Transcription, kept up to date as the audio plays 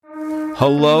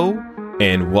Hello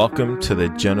and welcome to the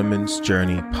Gentleman's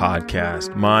Journey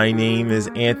podcast. My name is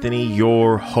Anthony,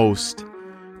 your host,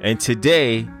 and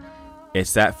today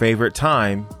it's that favorite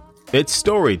time. It's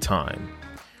story time.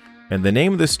 And the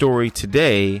name of the story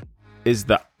today is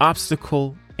The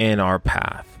Obstacle in Our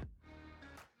Path.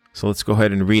 So let's go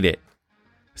ahead and read it.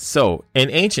 So,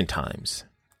 in ancient times,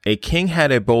 a king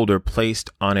had a boulder placed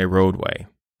on a roadway.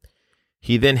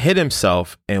 He then hid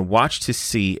himself and watched to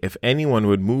see if anyone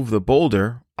would move the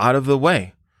boulder out of the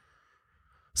way.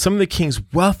 Some of the king's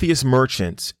wealthiest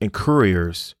merchants and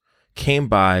couriers came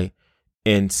by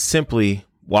and simply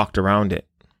walked around it.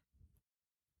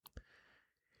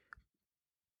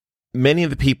 Many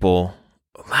of the people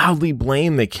loudly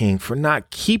blamed the king for not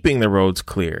keeping the roads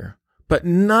clear, but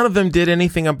none of them did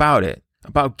anything about it,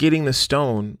 about getting the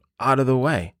stone out of the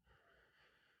way.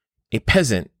 A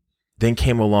peasant then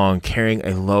came along carrying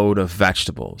a load of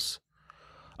vegetables.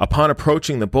 Upon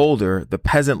approaching the boulder, the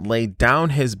peasant laid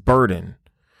down his burden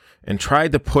and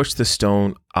tried to push the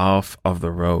stone off of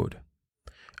the road.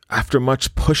 After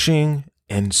much pushing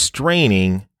and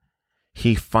straining,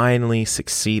 he finally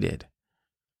succeeded.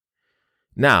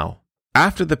 Now,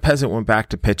 after the peasant went back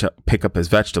to pick up his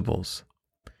vegetables,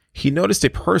 he noticed a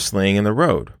purse laying in the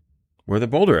road where the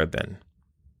boulder had been.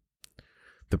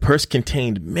 The purse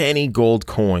contained many gold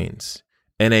coins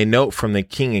and a note from the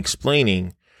king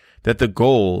explaining that the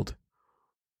gold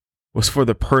was for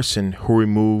the person who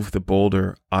removed the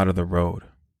boulder out of the road.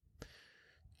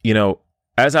 You know,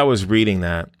 as I was reading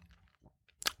that,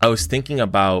 I was thinking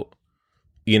about,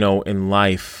 in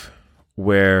life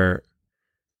where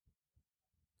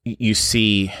you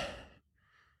see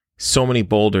so many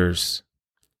boulders,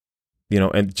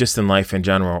 and just in life in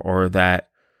general, or that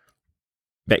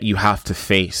you have to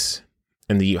face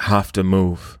and that you have to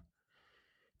move.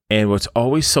 And what's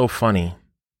always so funny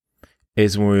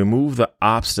is when we remove the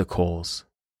obstacles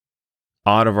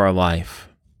out of our life,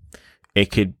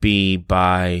 it could be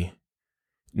by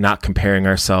not comparing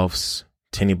ourselves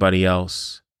to anybody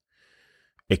else.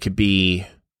 It could be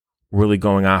really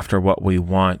going after what we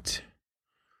want.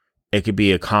 It could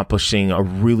be accomplishing a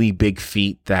really big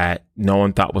feat that no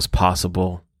one thought was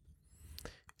possible.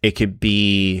 It could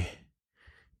be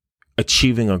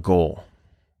achieving a goal.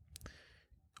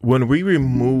 When we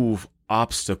remove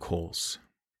obstacles,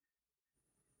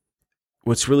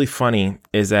 what's really funny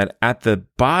is that at the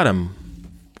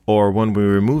bottom, or when we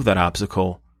remove that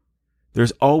obstacle,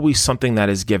 there's always something that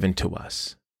is given to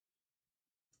us.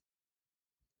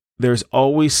 There's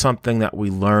always something that we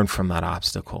learn from that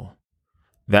obstacle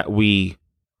that we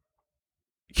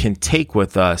can take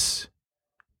with us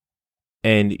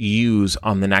and use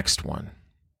on the next one.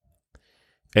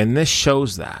 And this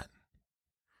shows that.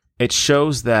 It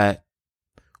shows that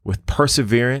with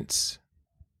perseverance,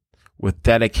 with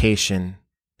dedication,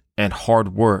 and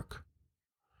hard work,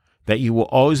 that you will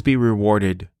always be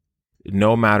rewarded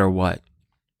no matter what.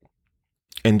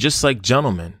 And just like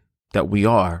gentlemen that we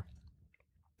are,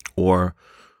 or,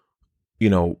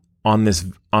 on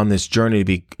this journey to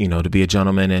be, to be a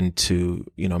gentleman and to,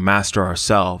 master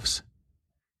ourselves,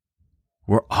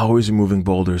 we're always removing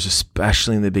boulders,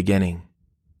 especially in the beginning.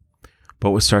 But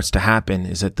what starts to happen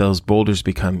is that those boulders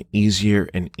become easier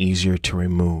and easier to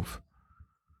remove.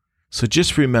 So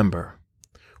just remember,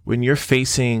 when you're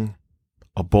facing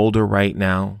a boulder right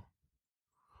now,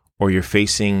 or you're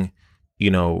facing,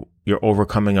 you're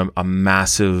overcoming a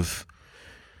massive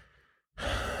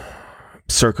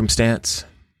circumstance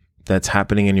that's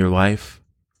happening in your life,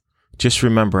 just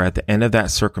remember at the end of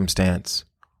that circumstance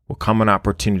will come an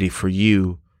opportunity for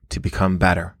you to become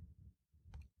better.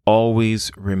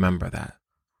 Always remember that.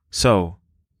 So,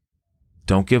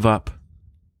 don't give up.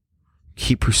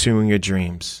 Keep pursuing your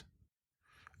dreams.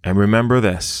 And remember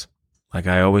this, like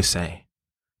I always say,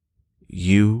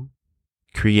 you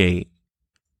create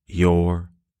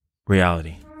your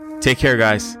reality. Take care,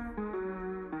 guys.